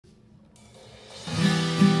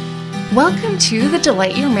Welcome to the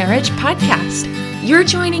Delight Your Marriage podcast. You're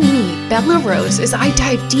joining me, Bella Rose, as I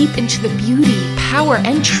dive deep into the beauty, power,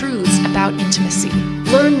 and truths about intimacy.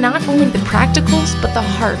 Learn not only the practicals, but the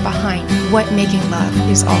heart behind what making love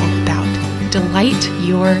is all about. Delight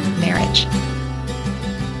your marriage.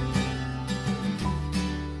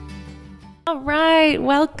 All right,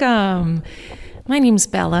 welcome. My name's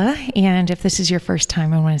Bella, and if this is your first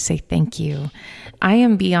time, I want to say thank you. I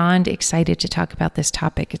am beyond excited to talk about this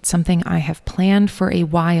topic. It's something I have planned for a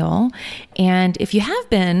while, and if you have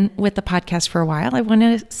been with the podcast for a while, I want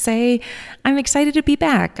to say I'm excited to be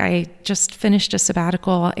back. I just finished a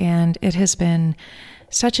sabbatical, and it has been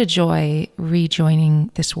such a joy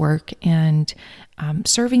rejoining this work and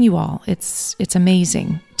serving you all. It's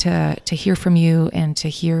amazing to hear from you and to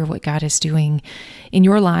hear what God is doing in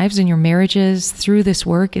your lives and your marriages through this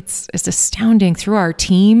work. It's astounding. Through our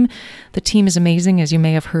team, the team is amazing, as you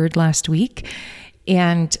may have heard last week.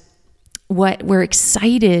 And what we're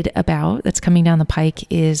excited about that's coming down the pike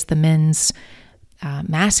is the men's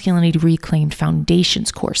Masculinity Reclaimed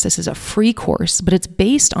Foundations course. This is a free course, but it's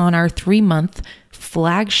based on our 3-month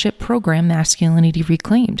flagship program, Masculinity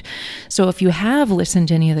Reclaimed. So if you have listened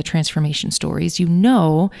to any of the transformation stories, you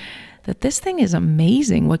know that this thing is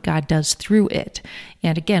amazing what God does through it.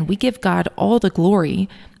 And again, we give God all the glory,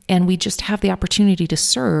 and we just have the opportunity to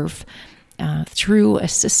serve through a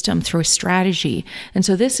system, through a strategy. And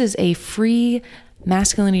so this is a free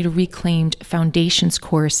Masculinity Reclaimed Foundations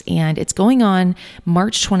course, and it's going on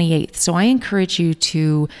March 28th. So I encourage you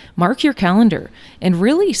to mark your calendar and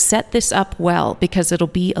really set this up well, because it'll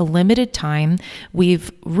be a limited time.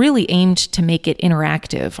 We've really aimed to make it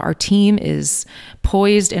interactive. Our team is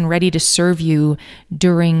poised and ready to serve you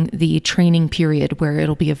during the training period where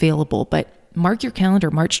it'll be available. But mark your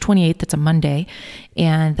calendar, March 28th, it's a Monday,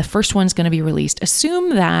 and the first one's going to be released. Assume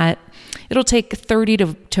that it'll take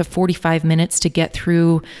 30 to 45 minutes to get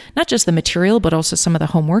through not just the material, but also some of the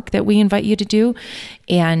homework that we invite you to do.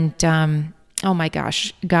 And oh my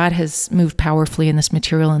gosh, God has moved powerfully in this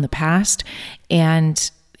material in the past,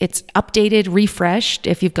 and it's updated, refreshed.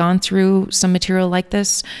 If you've gone through some material like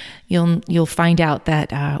this, you'll find out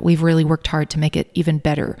that we've really worked hard to make it even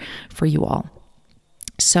better for you all.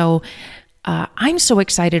 So I'm so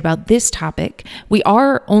excited about this topic. We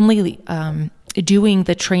are only doing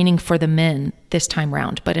the training for the men this time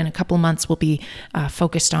round, but in a couple months we'll be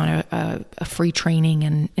focused on a free training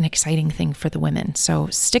and an exciting thing for the women. So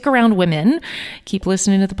stick around, women. Keep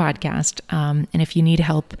listening to the podcast. And if you need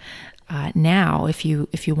help now, if you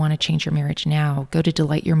want to change your marriage now, go to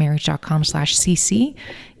delightyourmarriage.com/cc.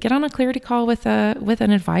 Get on a clarity call with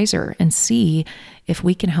an advisor and see if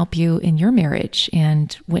we can help you in your marriage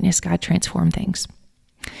and witness God transform things.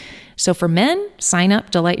 So for men, sign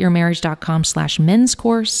up delightyourmarriage.com/men's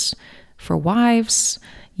course. For wives,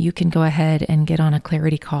 you can go ahead and get on a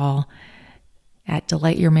clarity call at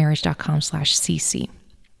delightyourmarriage.com/cc.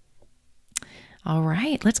 All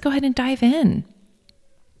right, let's go ahead and dive in.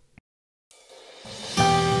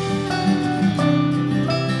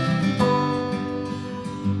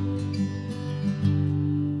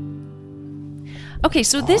 Okay,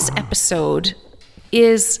 so this episode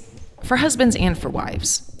is for husbands and for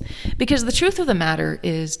wives, because the truth of the matter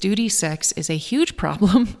is duty sex is a huge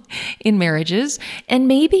problem in marriages. And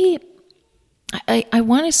maybe I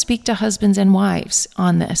want to speak to husbands and wives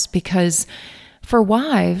on this, because for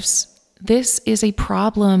wives, this is a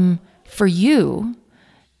problem for you,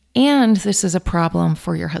 and this is a problem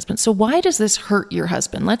for your husband. So why does this hurt your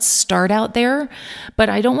husband? Let's start out there, but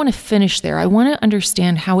I don't want to finish there. I want to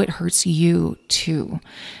understand how it hurts you too.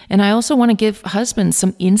 And I also want to give husbands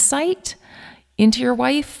some insight into your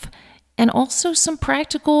wife, and also some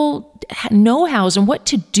practical know-hows and what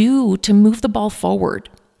to do to move the ball forward.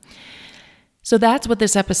 So that's what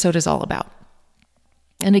this episode is all about.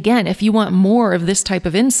 And again, if you want more of this type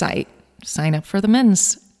of insight, sign up for the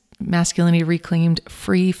men's Masculinity Reclaimed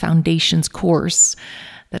free Foundations course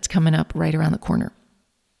that's coming up right around the corner.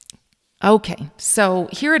 Okay, so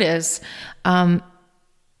here it is.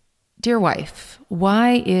 Dear wife,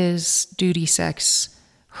 why is duty sex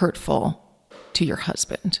hurtful to your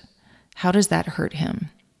husband? How does that hurt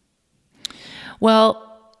him?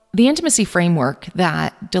 Well, the intimacy framework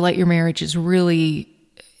that Delight Your Marriage is really,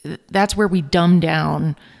 that's where we dumb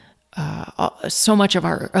down so much of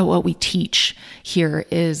what we teach here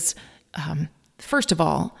is, first of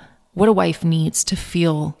all, what a wife needs to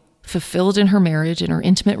feel fulfilled in her marriage, in her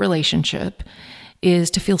intimate relationship, is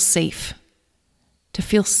to feel safe. To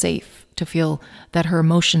feel safe. to feel that her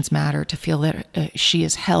emotions matter, to feel that she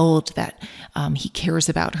is held, that he cares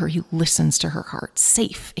about her, he listens to her heart.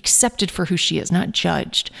 Safe, accepted for who she is, not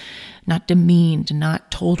judged, not demeaned,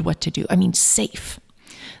 not told what to do. I mean, safe.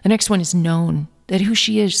 The next one is known, that who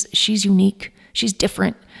she is, she's unique, she's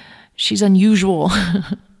different, she's unusual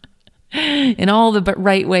in all the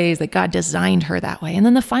right ways that God designed her that way. And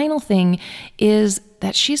then the final thing is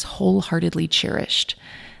that she's wholeheartedly cherished.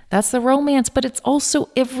 That's the romance, but it's also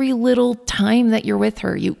every little time that you're with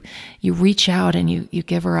her. You reach out and you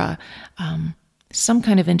give her some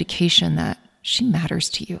kind of indication that she matters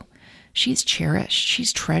to you. She's cherished.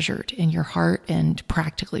 She's treasured in your heart and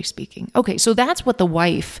practically speaking. Okay, so that's what the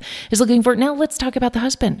wife is looking for. Now let's talk about the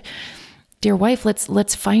husband. Dear wife,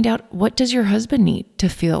 let's find out, what does your husband need to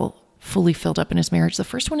feel fully filled up in his marriage? The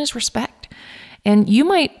first one is respect. And you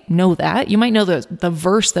might know that. You might know the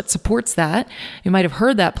verse that supports that. You might have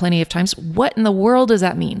heard that plenty of times. What in the world does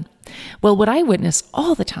that mean? Well, what I witness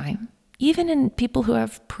all the time, even in people who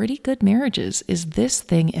have pretty good marriages, is this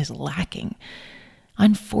thing is lacking.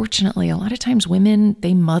 Unfortunately, a lot of times women,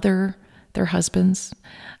 they mother their husbands.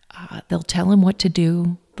 They'll tell them what to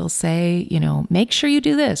do. They'll say, make sure you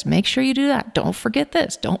do this, make sure you do that. Don't forget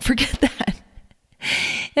this, don't forget that.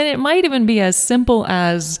 And it might even be as simple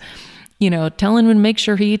as, telling him to make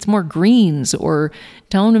sure he eats more greens, or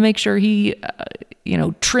tell him to make sure he,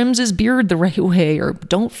 trims his beard the right way, or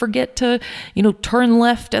don't forget to, turn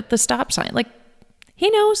left at the stop sign. Like, he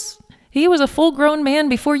knows. He was a full-grown man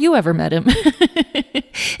before you ever met him.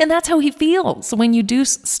 And that's how he feels when you do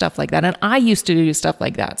stuff like that. And I used to do stuff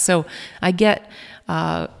like that. So I get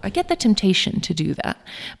the temptation to do that.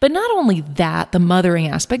 But not only that, the mothering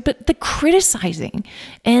aspect, but the criticizing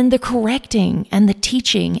and the correcting and the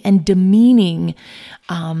teaching and demeaning,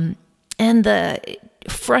 and the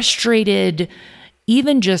frustrated,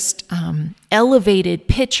 even just elevated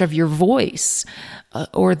pitch of your voice,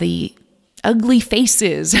 or the ugly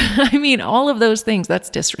faces. I mean, all of those things, that's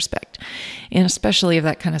disrespect. And especially if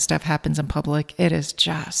that kind of stuff happens in public, it is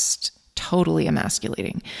just totally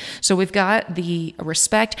emasculating. So we've got the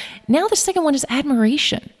respect. Now the second one is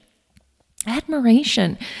admiration.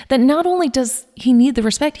 Admiration. That not only does he need the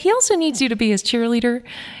respect, he also needs you to be his cheerleader.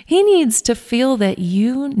 He needs to feel that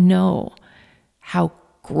you know how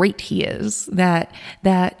great he is, that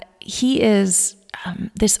he is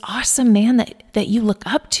this awesome man that you look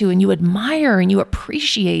up to and you admire and you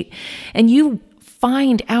appreciate, and you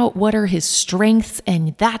find out what are his strengths,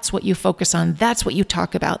 and that's what you focus on. That's what you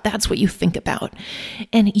talk about. That's what you think about.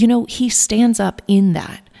 And he stands up in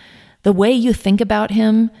that. The way you think about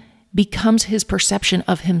him becomes his perception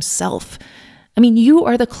of himself. I mean, you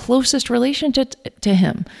are the closest relation to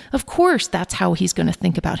him. Of course, that's how he's going to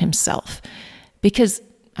think about himself. Because,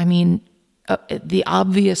 the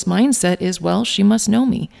obvious mindset is, well, she must know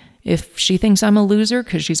me. If she thinks I'm a loser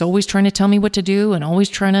because she's always trying to tell me what to do and always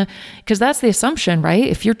because that's the assumption, right?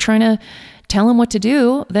 If you're trying to tell him what to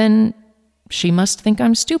do, then she must think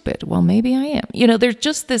I'm stupid. Well, maybe I am. There's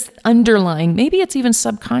just this underlying, maybe it's even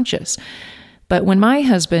subconscious. But when my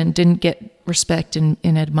husband didn't get respect and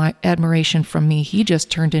admiration from me, he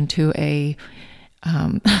just turned into I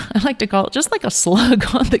like to call it just like a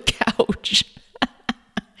slug on the couch.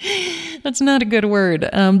 That's not a good word.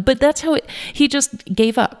 But that's how he just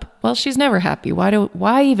gave up. Well, she's never happy.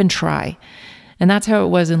 Why even try? And that's how it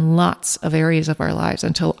was in lots of areas of our lives,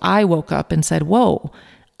 until I woke up and said, whoa,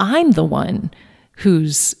 I'm the one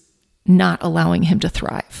who's not allowing him to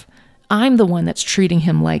thrive. I'm the one that's treating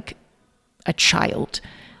him like a child.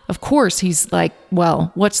 Of course, he's like,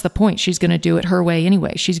 well, what's the point? She's going to do it her way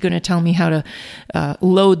anyway. She's going to tell me how to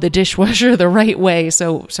load the dishwasher the right way.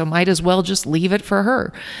 So might as well just leave it for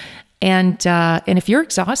her. And if you're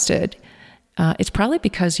exhausted, it's probably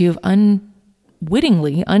because you've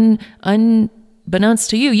unwittingly, unbeknownst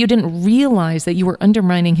to you, you didn't realize that you were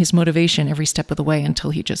undermining his motivation every step of the way until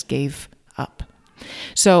he just gave up.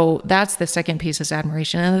 So that's the second piece, is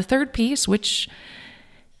admiration. And the third piece, which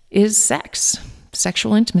is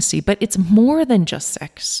sexual intimacy, but it's more than just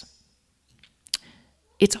sex.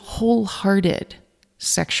 It's wholehearted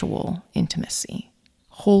sexual intimacy.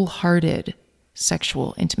 Wholehearted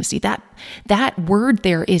sexual intimacy. That word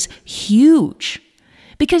there is huge,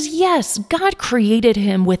 because yes, God created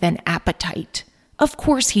him with an appetite. Of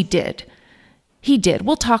course he did. He did.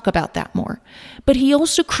 We'll talk about that more. But he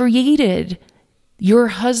also created your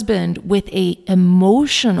husband with an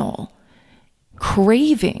emotional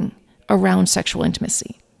craving around sexual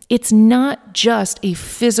intimacy. It's not just a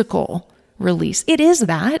physical release. It is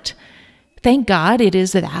that. Thank God it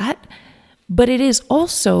is that. but it is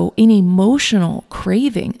also an emotional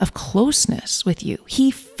craving of closeness with you.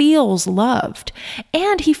 He feels loved,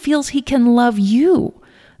 and he feels he can love you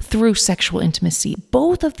through sexual intimacy.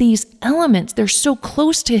 Both of these elements, they're so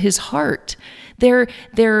close to his heart. They're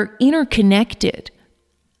interconnected.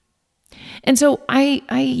 And so I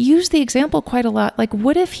use the example quite a lot. Like,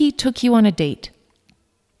 what if he took you on a date?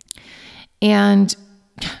 And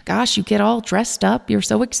gosh, you get all dressed up. You're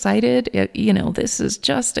so excited. This is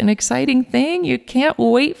just an exciting thing. You can't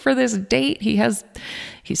wait for this date.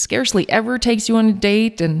 He scarcely ever takes you on a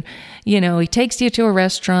date. And, he takes you to a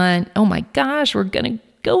restaurant. Oh my gosh, we're going to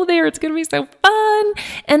go there. It's going to be so fun.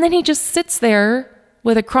 And then he just sits there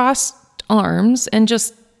with crossed arms and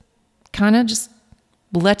just kind of just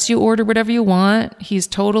lets you order whatever you want. He's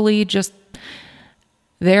totally just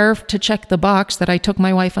there to check the box that I took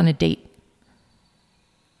my wife on a date.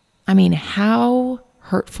 I mean, how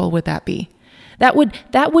hurtful would that be? That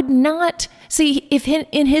would not, see, if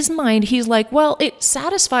in his mind, he's like, well, it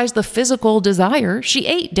satisfies the physical desire. She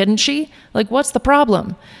ate, didn't she? Like, what's the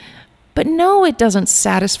problem? But no, it doesn't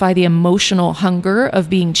satisfy the emotional hunger of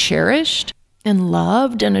being cherished and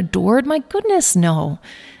loved and adored. My goodness, no,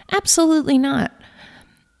 absolutely not.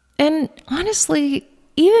 And honestly,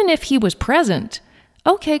 even if he was present,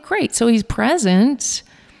 okay, great. So he's present.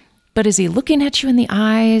 But is he looking at you in the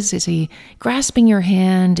eyes? Is he grasping your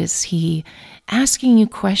hand? Is he asking you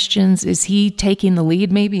questions? Is he taking the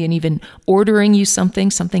lead maybe and even ordering you something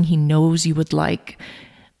he knows you would like?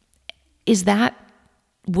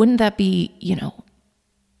 Wouldn't that be,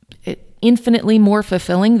 infinitely more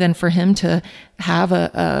fulfilling than for him to have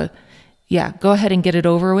go ahead and get it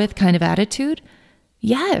over with kind of attitude?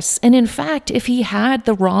 Yes. And in fact, if he had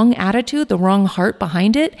the wrong attitude, the wrong heart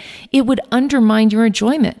behind it, it would undermine your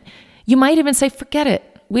enjoyment. You might even say, forget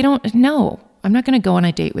it. I'm not going to go on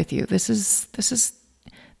a date with you. This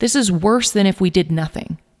is worse than if we did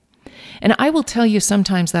nothing. And I will tell you,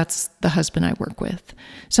 sometimes that's the husband I work with.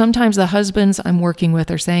 Sometimes the husbands I'm working with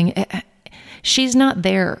are saying, she's not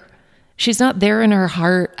there. She's not there in her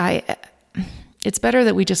heart. It's better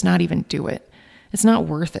that we just not even do it. It's not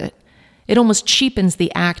worth it. It almost cheapens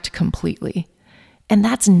the act completely. And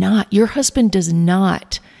your husband does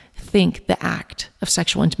not think the act of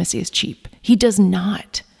sexual intimacy is cheap. He does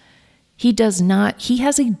not. He does not. He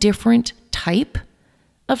has a different type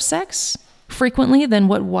of sex frequently than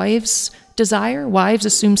what wives desire. Wives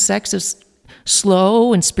assume sex is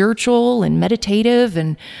slow and spiritual and meditative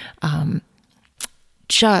and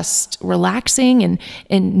just relaxing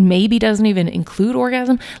and maybe doesn't even include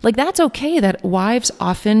orgasm. Like, that's okay that wives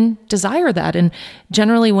often desire that. And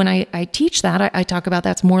generally when I teach that, I talk about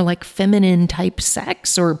that's more like feminine type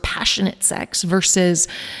sex or passionate sex versus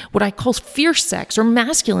what I call fierce sex or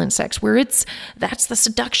masculine sex, where that's the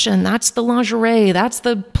seduction, that's the lingerie, that's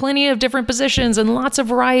the plenty of different positions and lots of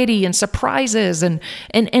variety and surprises and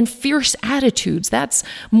fierce attitudes. That's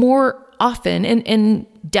more often, and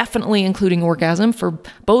definitely including orgasm for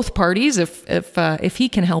both parties, if he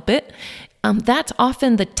can help it. That's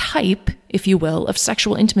often the type, if you will, of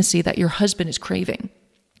sexual intimacy that your husband is craving.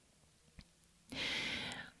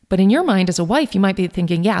 But in your mind as a wife, you might be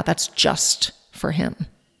thinking, yeah, that's just for him.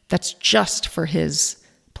 That's just for his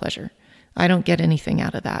pleasure. I don't get anything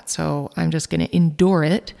out of that, so I'm just going to endure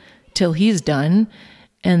it till he's done,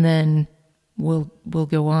 and then we'll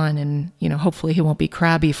go on, and hopefully he won't be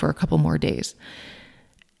crabby for a couple more days.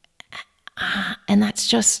 And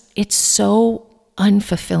it's so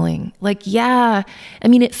unfulfilling. Like, yeah, I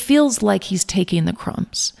mean, it feels like he's taking the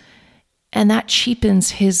crumbs, and that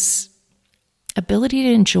cheapens his ability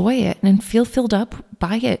to enjoy it and feel filled up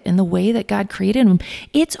by it in the way that God created him.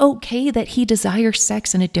 It's okay that he desires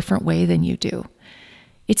sex in a different way than you do.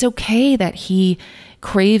 It's okay that he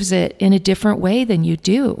craves it in a different way than you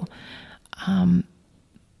do.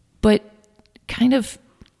 But kind of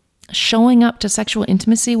showing up to sexual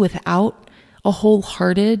intimacy without a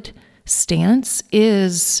wholehearted stance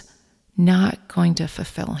is not going to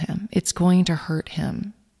fulfill him. It's going to hurt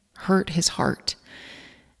him, hurt his heart.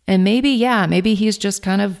 And maybe he's just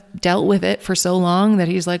kind of dealt with it for so long that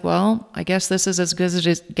he's like, well, I guess this is as good as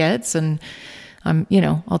it gets. And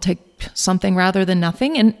I'll take something rather than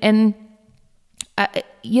nothing. And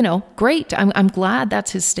great. I'm glad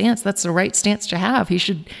that's his stance. That's the right stance to have. He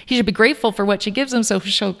should be grateful for what she gives him, so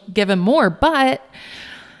she'll give him more. But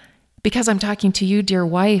because I'm talking to you, dear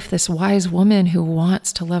wife, this wise woman who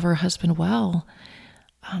wants to love her husband well,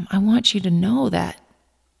 I want you to know that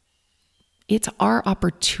it's our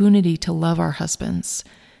opportunity to love our husbands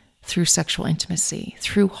through sexual intimacy,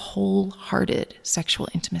 through wholehearted sexual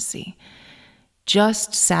intimacy.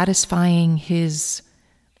 Just satisfying his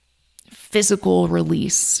physical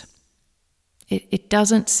release It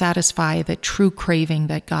doesn't satisfy the true craving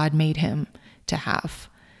that God made him to have.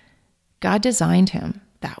 God designed him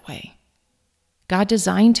that way. God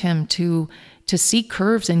designed him to see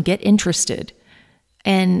curves and get interested.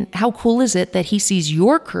 And how cool is it that he sees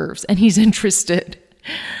your curves and he's interested?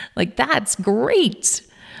 Like, that's great.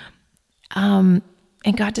 And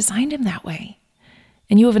God designed him that way.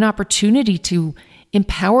 And you have an opportunity to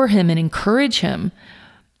empower him and encourage him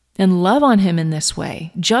and love on him in this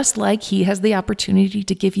way, just like he has the opportunity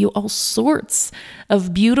to give you all sorts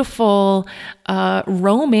of beautiful,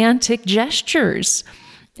 romantic gestures.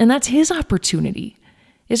 And that's his opportunity.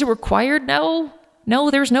 Is it required? No,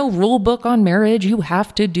 there's no rule book on marriage. You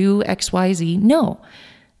have to do X, Y, Z. No.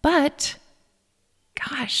 But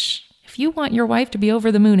gosh, if you want your wife to be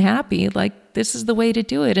over the moon happy, like, this is the way to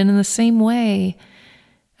do it. And in the same way,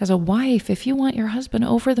 as a wife, if you want your husband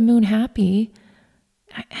over the moon happy,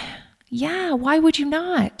 yeah, why would you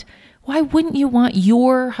not? Why wouldn't you want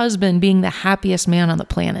your husband being the happiest man on the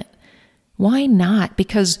planet? Why not?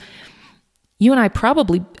 Because you and I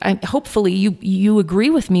hopefully you agree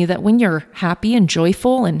with me that when you're happy and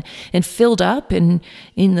joyful and filled up and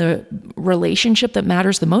in the relationship that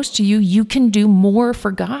matters the most to you, you can do more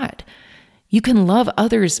for God. You can love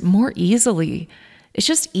others more easily. It's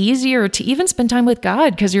just easier to even spend time with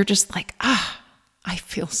God because you're just like, I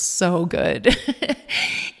feel so good.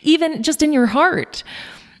 Even just in your heart.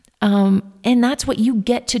 And that's what you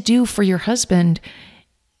get to do for your husband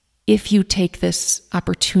if you take this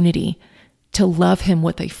opportunity to love him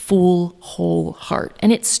with a full, whole heart.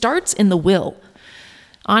 And it starts in the will.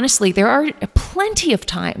 Honestly, there are plenty of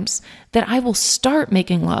times that I will start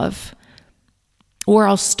making love, or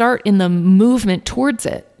I'll start in the movement towards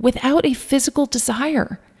it without a physical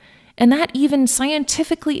desire. And that even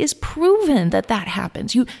scientifically is proven that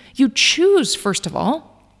happens. You choose, first of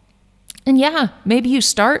all. And yeah, maybe you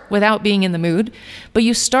start without being in the mood, but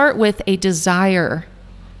you start with a desire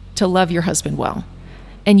to love your husband well.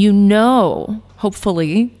 And you know,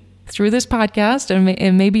 hopefully, through this podcast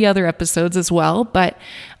and maybe other episodes as well, but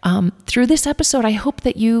through this episode, I hope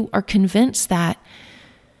that you are convinced that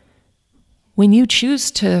when you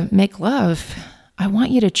choose to make love, I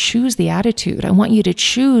want you to choose the attitude. I want you to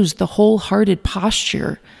choose the wholehearted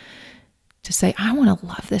posture to say, I want to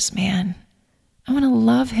love this man. I want to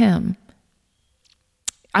love him.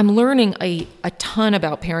 I'm learning a ton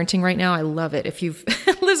about parenting right now. I love it. If you've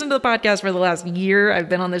listened to the podcast for the last year, I've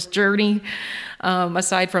been on this journey,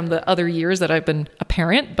 aside from the other years that I've been a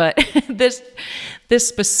parent. But this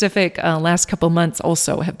specific last couple months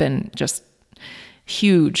also have been just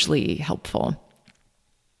hugely helpful.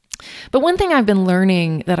 But one thing I've been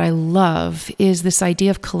learning that I love is this idea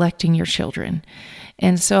of collecting your children.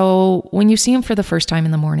 And so when you see them for the first time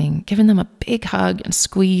in the morning, giving them a big hug and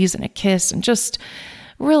squeeze and a kiss and just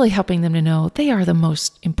really helping them to know they are the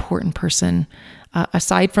most important person,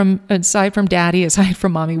 aside from daddy, aside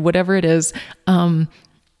from mommy, whatever it is, and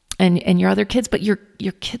your other kids, but your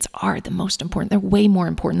kids are the most important. They're way more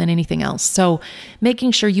important than anything else. So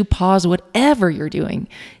making sure you pause whatever you're doing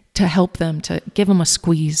to help them, to give them a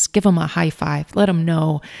squeeze, give them a high five, let them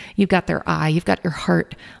know you've got their eye, you've got your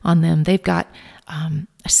heart on them. They've got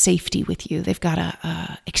a safety with you. They've got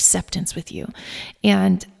a acceptance with you.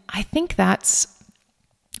 And I think that's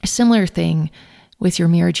a similar thing with your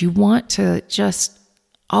marriage. You want to just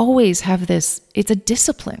always have this, it's a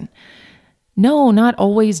discipline. No, not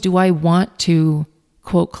always do I want to,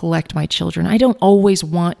 quote, collect my children. I don't always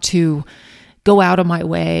want to go out of my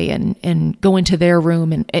way and go into their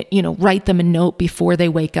room and, write them a note before they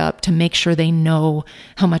wake up to make sure they know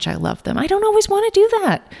how much I love them. I don't always want to do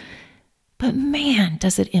that. But man,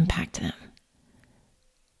 does it impact them.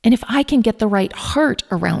 And if I can get the right heart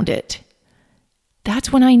around it,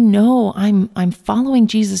 that's when I know I'm following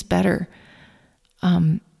Jesus better.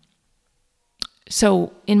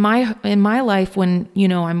 So in my life, when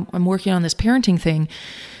I'm working on this parenting thing,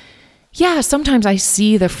 yeah, sometimes I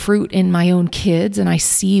see the fruit in my own kids and I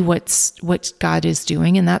see what God is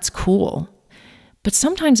doing, and that's cool. But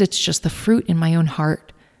sometimes it's just the fruit in my own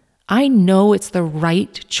heart. I know it's the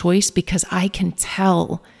right choice because I can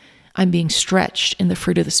tell I'm being stretched in the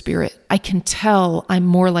fruit of the Spirit. I can tell I'm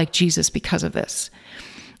more like Jesus because of this.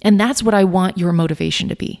 And that's what I want your motivation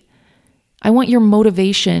to be. I want your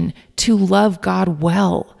motivation to love God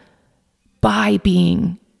well by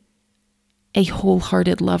being a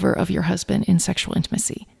wholehearted lover of your husband in sexual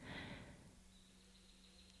intimacy.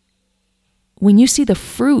 When you see the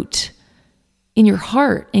fruit in your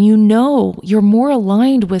heart and you know you're more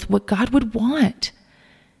aligned with what God would want,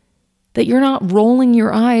 that you're not rolling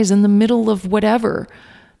your eyes in the middle of whatever,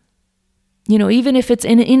 even if it's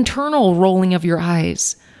an internal rolling of your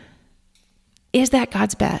eyes, is that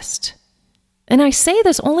God's best? And I say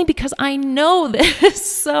this only because I know this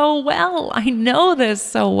so well. I know this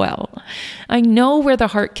so well. I know where the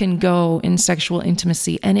heart can go in sexual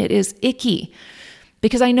intimacy, and it is icky,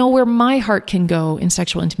 because I know where my heart can go in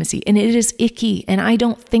sexual intimacy, and it is icky, and I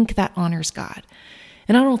don't think that honors God.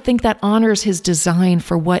 And I don't think that honors his design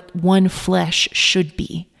for what one flesh should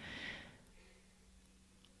be.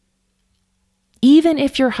 Even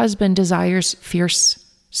if your husband desires fierce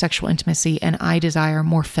sexual intimacy and I desire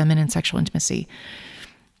more feminine sexual intimacy,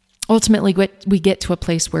 ultimately we get to a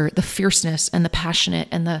place where the fierceness and the passionate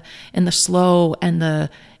and the slow and the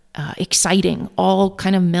exciting all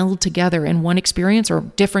kind of meld together in one experience, or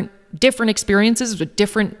different experiences with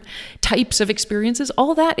different types of experiences.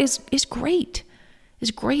 All that is great. Is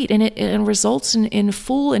great, and it results in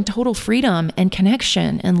full and total freedom and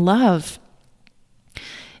connection and love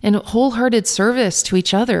and wholehearted service to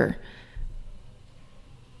each other.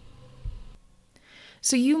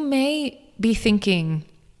 So you may be thinking,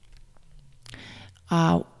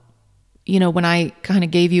 when I kind of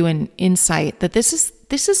gave you an insight that this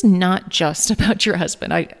is not just about your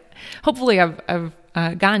husband. Hopefully I've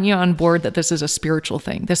gotten you on board that this is a spiritual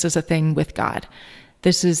thing. This is a thing with God.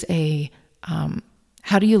 This is a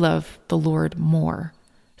how do you love the Lord more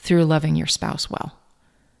through loving your spouse well?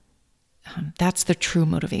 That's the true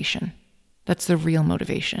motivation. That's the real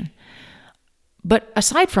motivation. But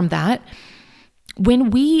aside from that, when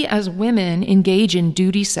we as women engage in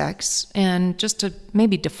duty sex, and just to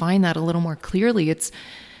maybe define that a little more clearly, it's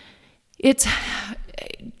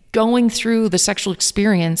going through the sexual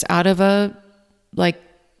experience out of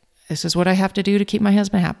this is what I have to do to keep my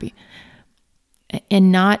husband happy,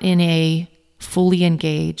 and not in a fully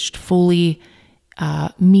engaged, fully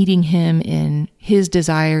meeting him in his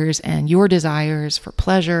desires and your desires for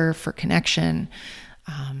pleasure, for connection,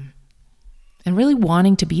 and really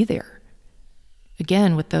wanting to be there.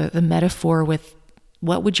 Again, with the metaphor with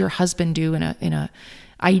what would your husband do in a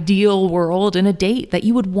ideal world, in a date that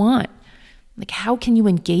you would want? Like, how can you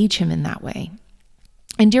engage him in that way?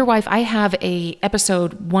 And dear wife, I have a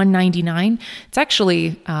episode 199. It's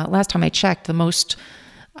actually, last time I checked, the most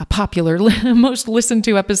popular, most listened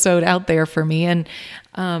to episode out there for me. And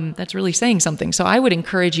that's really saying something. So I would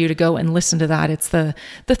encourage you to go and listen to that. It's the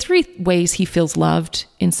 3 ways he feels loved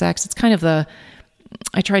in sex. It's kind of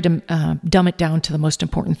I tried to dumb it down to the most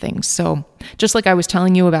important things. So just like I was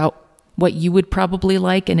telling you about what you would probably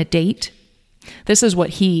like in a date, this is what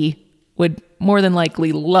he would more than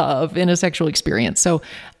likely love in a sexual experience. So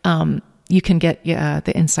you can get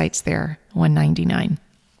the insights there, 199.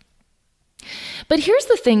 But here's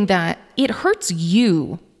the thing, that it hurts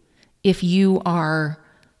you if you are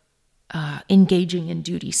engaging in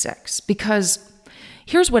duty sex, because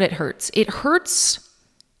here's what it hurts. It hurts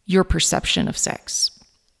your perception of sex.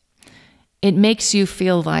 It makes you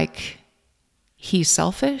feel like he's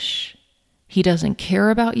selfish. He doesn't care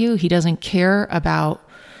about you. He doesn't care about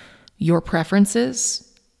your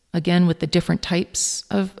preferences, again, with the different types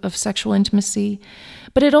of sexual intimacy.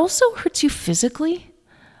 But it also hurts you physically.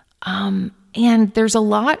 And there's a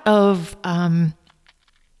lot of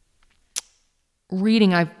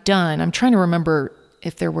reading I've done. I'm trying to remember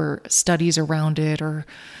if there were studies around it or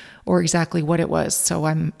exactly what it was. So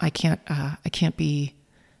I can't be,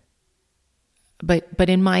 but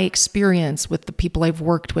in my experience with the people I've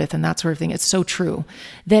worked with and that sort of thing, it's so true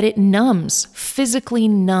that it physically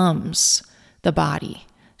numbs the body.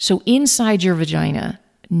 So inside your vagina,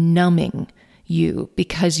 numbing you,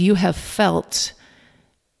 because you have felt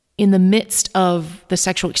in the midst of the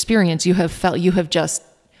sexual experience, you have just,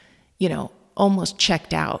 almost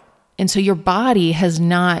checked out. And so your body has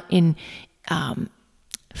not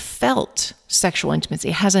felt sexual intimacy.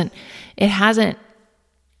 It hasn't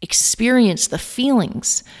experienced the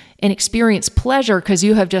feelings and experienced pleasure, because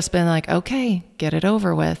you have just been like, okay, get it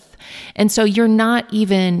over with. And so you're not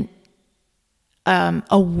even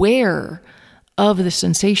aware of the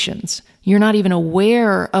sensations. You're not even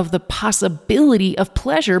aware of the possibility of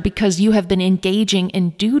pleasure, because you have been engaging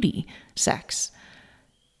in duty sex.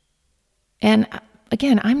 And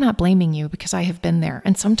again, I'm not blaming you, because I have been there.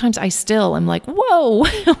 And sometimes I still am like, whoa,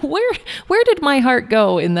 where did my heart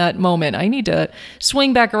go in that moment? I need to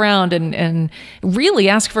swing back around and really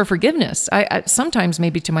ask for forgiveness. I sometimes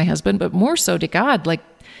maybe to my husband, but more so to God, like,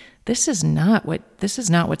 this is not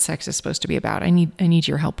what sex is supposed to be about. I need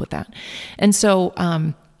your help with that. And so,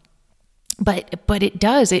 but it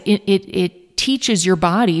does, it teaches your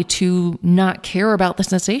body to not care about the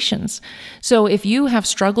sensations. So if you have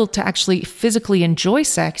struggled to actually physically enjoy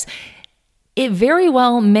sex, it very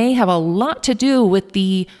well may have a lot to do with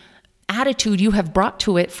the attitude you have brought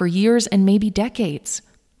to it for years and maybe decades.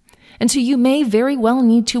 And so you may very well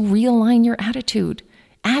need to realign your attitude.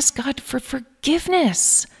 Ask God for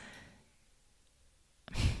forgiveness.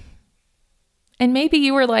 And maybe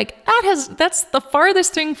you were like, that's the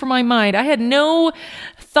farthest thing from my mind. I had no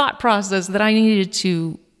thought process that I needed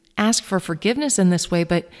to ask for forgiveness in this way.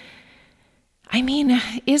 But I mean,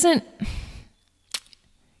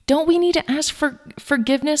 don't we need to ask for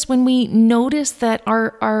forgiveness when we notice that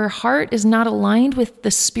our heart is not aligned with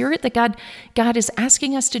the spirit that God is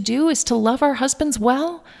asking us to do, is to love our husbands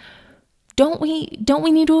well? Don't we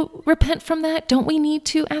need to repent from that? Don't we need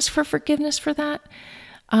to ask for forgiveness for that?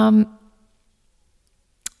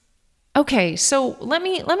 Okay, so let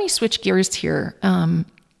me switch gears here, and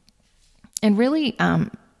really,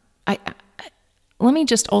 let me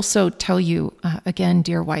just also tell you again,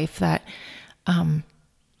 dear wife, that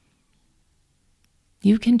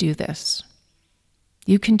you can do this.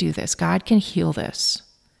 You can do this. God can heal this.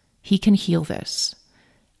 He can heal this.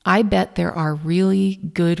 I bet there are really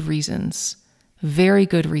good reasons, very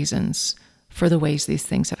good reasons for the ways these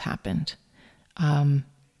things have happened.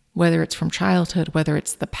 Whether it's from childhood, whether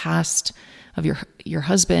it's the past of your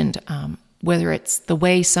husband, whether it's the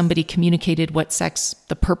way somebody communicated what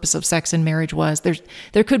the purpose of sex in marriage was.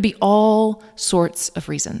 There could be all sorts of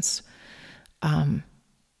reasons.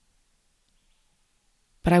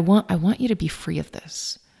 But I want you to be free of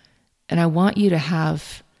this. And I want you to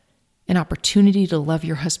have an opportunity to love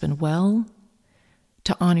your husband well,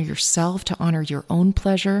 to honor yourself, to honor your own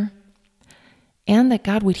pleasure, and that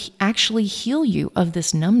God would actually heal you of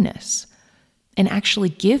this numbness and actually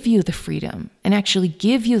give you the freedom and actually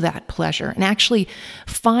give you that pleasure and actually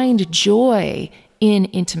find joy in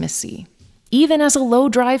intimacy, even as a low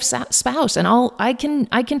drive spouse. And I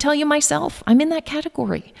can tell you myself, I'm in that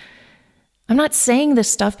category. I'm not saying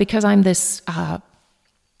this stuff because I'm this, I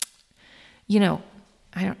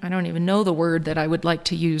don't even know the word that I would like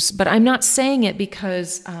to use, but I'm not saying it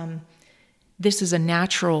because this is a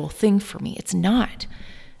natural thing for me. It's not.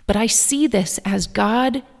 But I see this as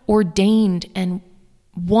God ordained, and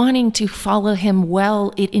wanting to follow him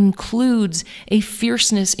well, it includes a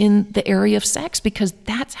fierceness in the area of sex, because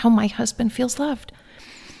that's how my husband feels loved.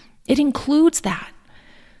 It includes that.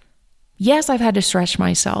 Yes, I've had to stretch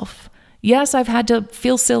myself. Yes, I've had to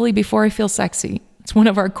feel silly before I feel sexy. It's one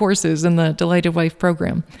of our courses in the Delighted Wife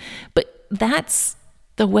program. But that's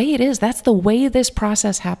the way it is. That's the way this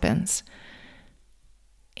process happens.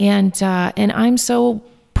 And I'm so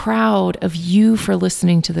proud of you for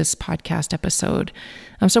listening to this podcast episode.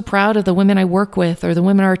 I'm so proud of the women I work with, or the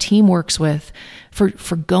women our team works with,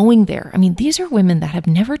 for going there. I mean, these are women that have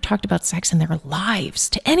never talked about sex in their lives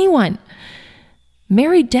to anyone.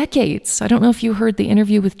 Married decades. I don't know if you heard the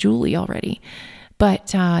interview with Julie already,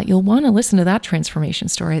 but you'll want to listen to that transformation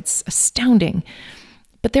story. It's astounding.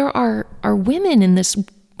 But there are women in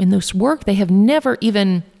this work. They have never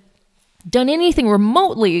even done anything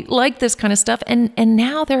remotely like this kind of stuff, and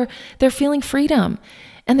now they're feeling freedom,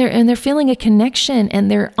 and they're feeling a connection,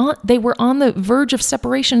 and they were on the verge of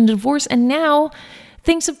separation and divorce, and now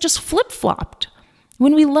things have just flip-flopped.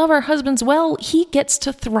 When we love our husbands well, he gets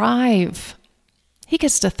to thrive. He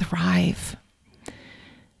gets to thrive.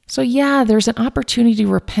 So yeah, there's an opportunity to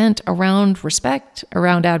repent around respect,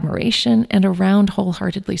 around admiration, and around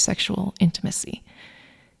wholeheartedly sexual intimacy.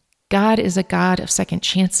 God is a God of second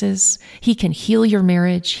chances. He can heal your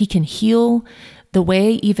marriage. He can heal the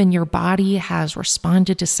way even your body has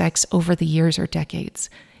responded to sex over the years or decades.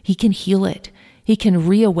 He can heal it. He can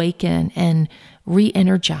reawaken and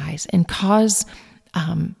re-energize and cause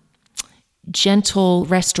gentle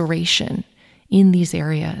restoration in these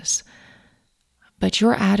areas. But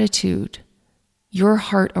your attitude, your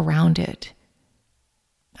heart around it,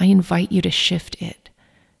 I invite you to shift it.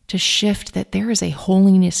 To shift that there is a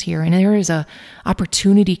holiness here, and there is a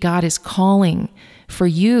opportunity God is calling for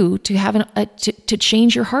you to have to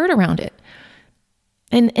change your heart around it.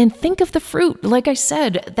 And think of the fruit. Like I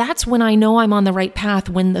said, that's when I know I'm on the right path,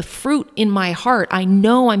 when the fruit in my heart, I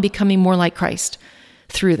know I'm becoming more like Christ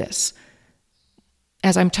through this.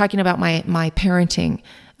 As I'm talking about my parenting,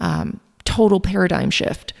 total paradigm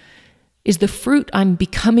shift, is the fruit I'm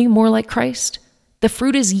becoming more like Christ? The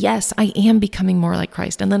fruit is, yes, I am becoming more like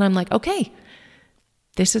Christ. And then I'm like, okay,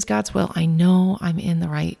 this is God's will. I know I'm in the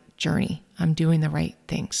right journey. I'm doing the right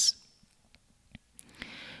things.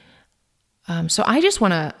 So I just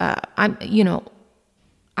want to,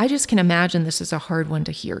 I just can imagine this is a hard one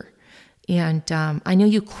to hear. And I know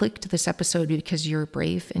you clicked this episode because you're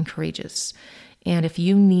brave and courageous. And if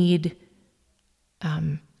you need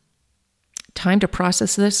time to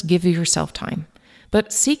process this, give yourself time.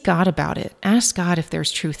 But seek God about it. Ask God if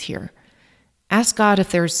there's truth here. Ask God if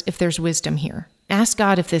there's wisdom here. Ask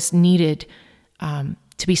God if this needed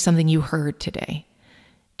to be something you heard today.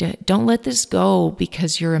 Don't let this go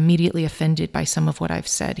because you're immediately offended by some of what I've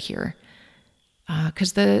said here.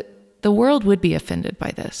 Because the world would be offended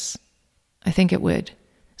by this. I think it would,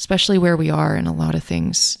 especially where we are in a lot of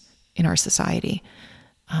things in our society.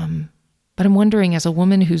 But I'm wondering, as a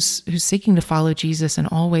woman who's seeking to follow Jesus in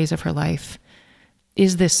all ways of her life,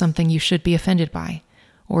 is this something you should be offended by?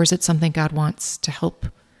 Or is it something God wants to help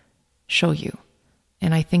show you?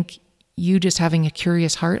 And I think you just having a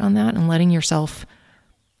curious heart on that and letting yourself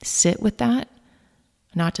sit with that,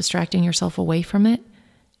 not distracting yourself away from it,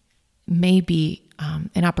 may be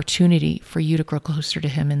an opportunity for you to grow closer to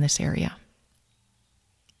Him in this area.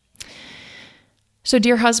 So,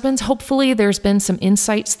 dear husbands, hopefully there's been some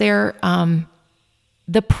insights there.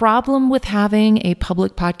 The problem with having a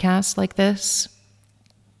public podcast like this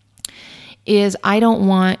is I don't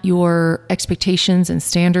want your expectations and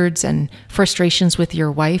standards and frustrations with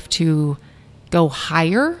your wife to go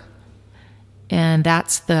higher. And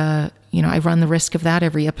that's I run the risk of that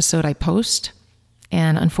every episode I post.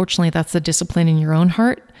 And unfortunately, that's the discipline in your own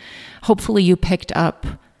heart. Hopefully you picked up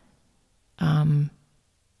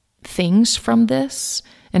things from this.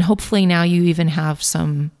 And hopefully now you even have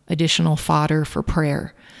some additional fodder for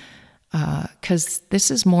prayer. Because this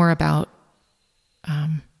is more about,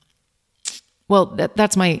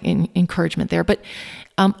 that's my encouragement there. But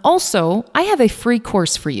also, I have a free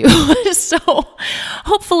course for you. So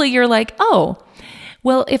hopefully you're like, oh,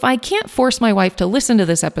 well, if I can't force my wife to listen to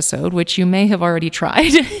this episode, which you may have already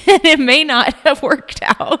tried, and it may not have worked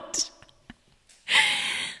out.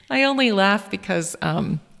 I only laugh because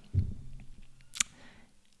I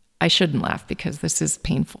shouldn't laugh because this is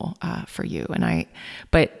painful for you.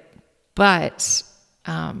 But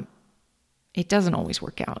it doesn't always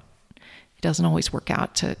work out. It doesn't always work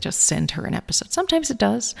out to just send her an episode. Sometimes it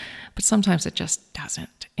does, but sometimes it just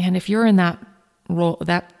doesn't. And if you're in that role,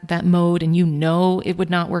 that mode, and it would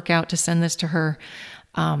not work out to send this to her,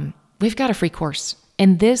 we've got a free course.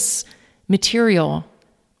 And this material,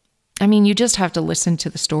 you just have to listen to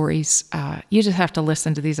the stories. You just have to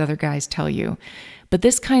listen to these other guys tell you. But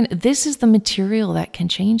this is the material that can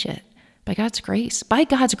change it by God's grace. By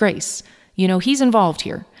God's grace, He's involved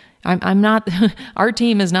here. I'm not. Our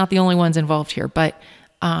team is not the only ones involved here, but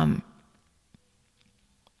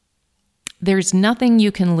there's nothing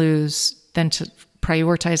you can lose than to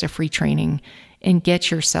prioritize a free training and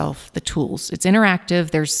get yourself the tools. It's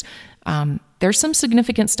interactive. There's some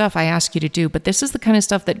significant stuff I ask you to do, but this is the kind of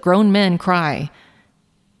stuff that grown men cry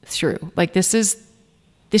through. Like this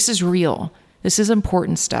is real. This is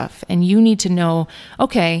important stuff, and you need to know.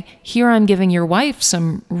 Okay, here I'm giving your wife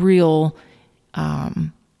some real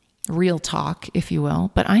talk, if you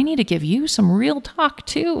will, but I need to give you some real talk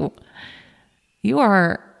too.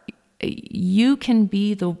 You can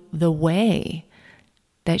be the way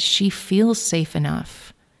that she feels safe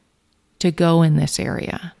enough to go in this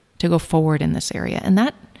area, to go forward in this area. And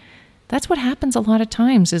that's what happens a lot of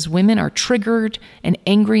times is women are triggered and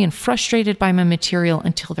angry and frustrated by my material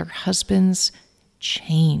until their husbands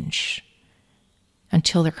change,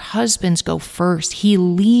 until their husbands go first. He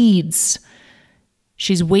leads.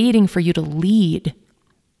 She's waiting for you to lead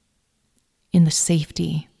in the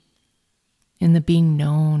safety, in the being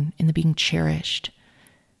known, in the being cherished,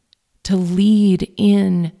 to lead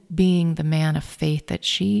in being the man of faith that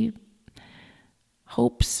she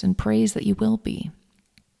hopes and prays that you will be.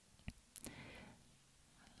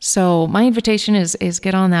 So my invitation is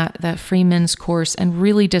get on that free men's course and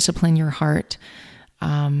really discipline your heart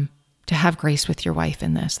to have grace with your wife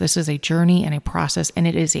in this. This is a journey and a process, and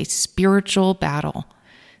it is a spiritual battle.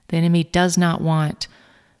 The enemy does not want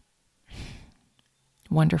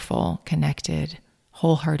wonderful, connected,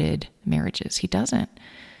 wholehearted marriages. He doesn't,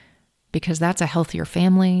 because that's a healthier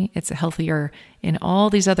family. It's a healthier in all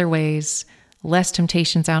these other ways, less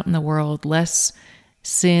temptations out in the world, less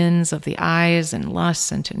sins of the eyes and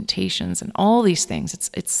lusts and temptations and all these things.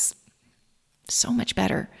 It's so much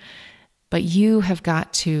better. But you have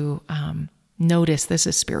got to notice this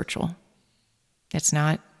is spiritual. It's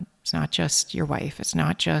not just your wife. It's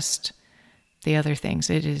not just the other things.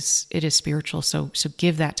 It is spiritual. So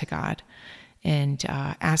give that to God and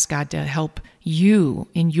ask God to help you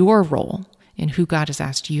in your role in who God has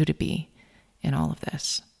asked you to be in all of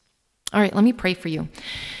this. All right, let me pray for you.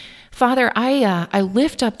 Father, I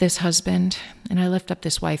lift up this husband and I lift up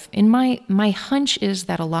this wife. And my hunch is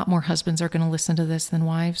that a lot more husbands are going to listen to this than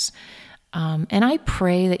wives. And I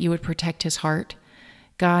pray that you would protect his heart,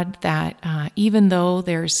 God, that even though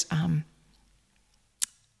there's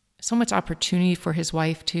so much opportunity for his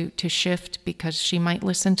wife to shift because she might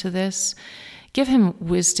listen to this, give him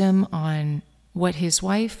wisdom on what his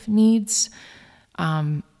wife needs.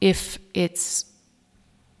 If it's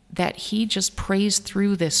that he just prays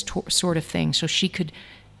through this sort of thing, so she could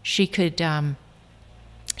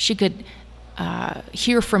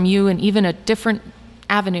hear from you in even a different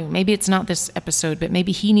avenue. Maybe it's not this episode, but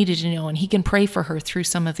maybe he needed to know, and he can pray for her through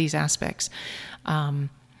some of these aspects,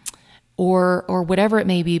 or whatever it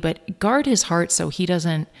may be. But guard his heart so he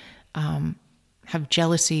doesn't have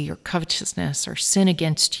jealousy or covetousness or sin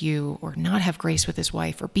against you, or not have grace with his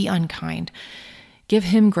wife, or be unkind. Give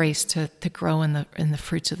him grace to grow in the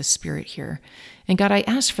fruits of the Spirit here. And God, I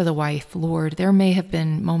ask for the wife, Lord, there may have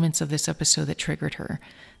been moments of this episode that triggered her.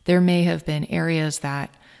 There may have been areas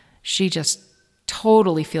that she just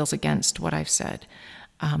totally feels against what I've said.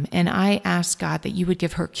 And I ask, God, that you would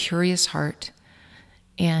give her a curious heart,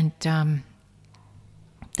 and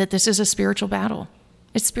that this is a spiritual battle.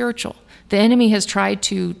 It's spiritual. The enemy has tried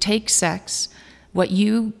to take sex, what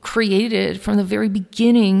you created from the very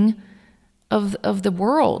beginning of the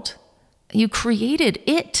world. You created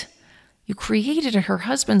it. You created her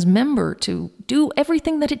husband's member to do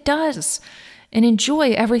everything that it does and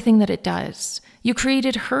enjoy everything that it does. You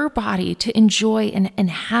created her body to enjoy and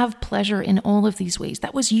have pleasure in all of these ways.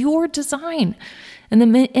 That was your design. And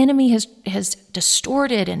the enemy has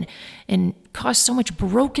distorted and caused so much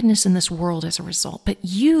brokenness in this world as a result. But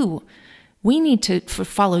we need to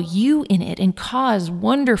follow you in it and cause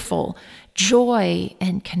wonderful joy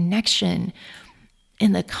and connection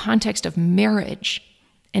in the context of marriage,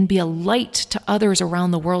 and be a light to others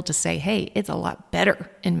around the world to say, hey, it's a lot better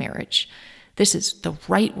in marriage. This is the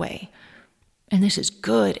right way. And this is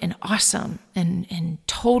good and awesome and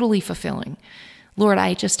totally fulfilling. Lord,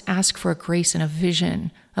 I just ask for a grace and a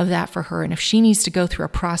vision of that for her. And if she needs to go through a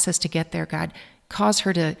process to get there, God, cause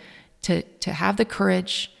her to have the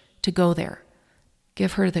courage to go there.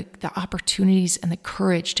 Give her the opportunities and the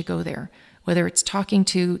courage to go there, whether it's talking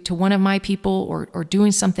to one of my people or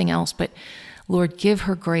doing something else. But Lord, give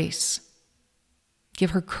her grace.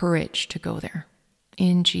 Give her courage to go there.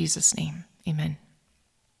 In Jesus' name, amen.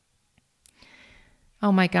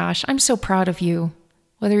 Oh my gosh, I'm so proud of you.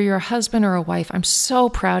 Whether you're a husband or a wife, I'm so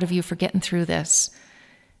proud of you for getting through this.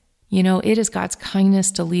 You know, it is God's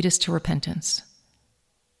kindness to lead us to repentance.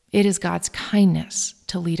 It is God's kindness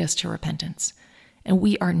to lead us to repentance. And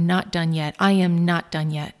we are not done yet. I am not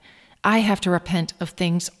done yet. I have to repent of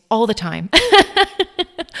things all the time.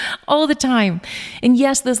 All the time. And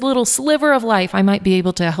yes, this little sliver of life I might be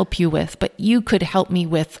able to help you with, but you could help me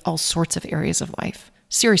with all sorts of areas of life.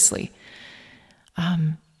 Seriously.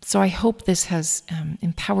 So I hope this has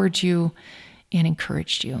empowered you and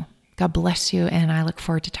encouraged you. God bless you, and I look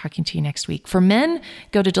forward to talking to you next week. For men,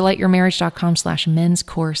 go to delightyourmarriage.com/men's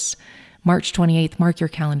course, March 28th. Mark your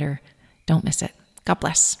calendar. Don't miss it. God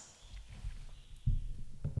bless.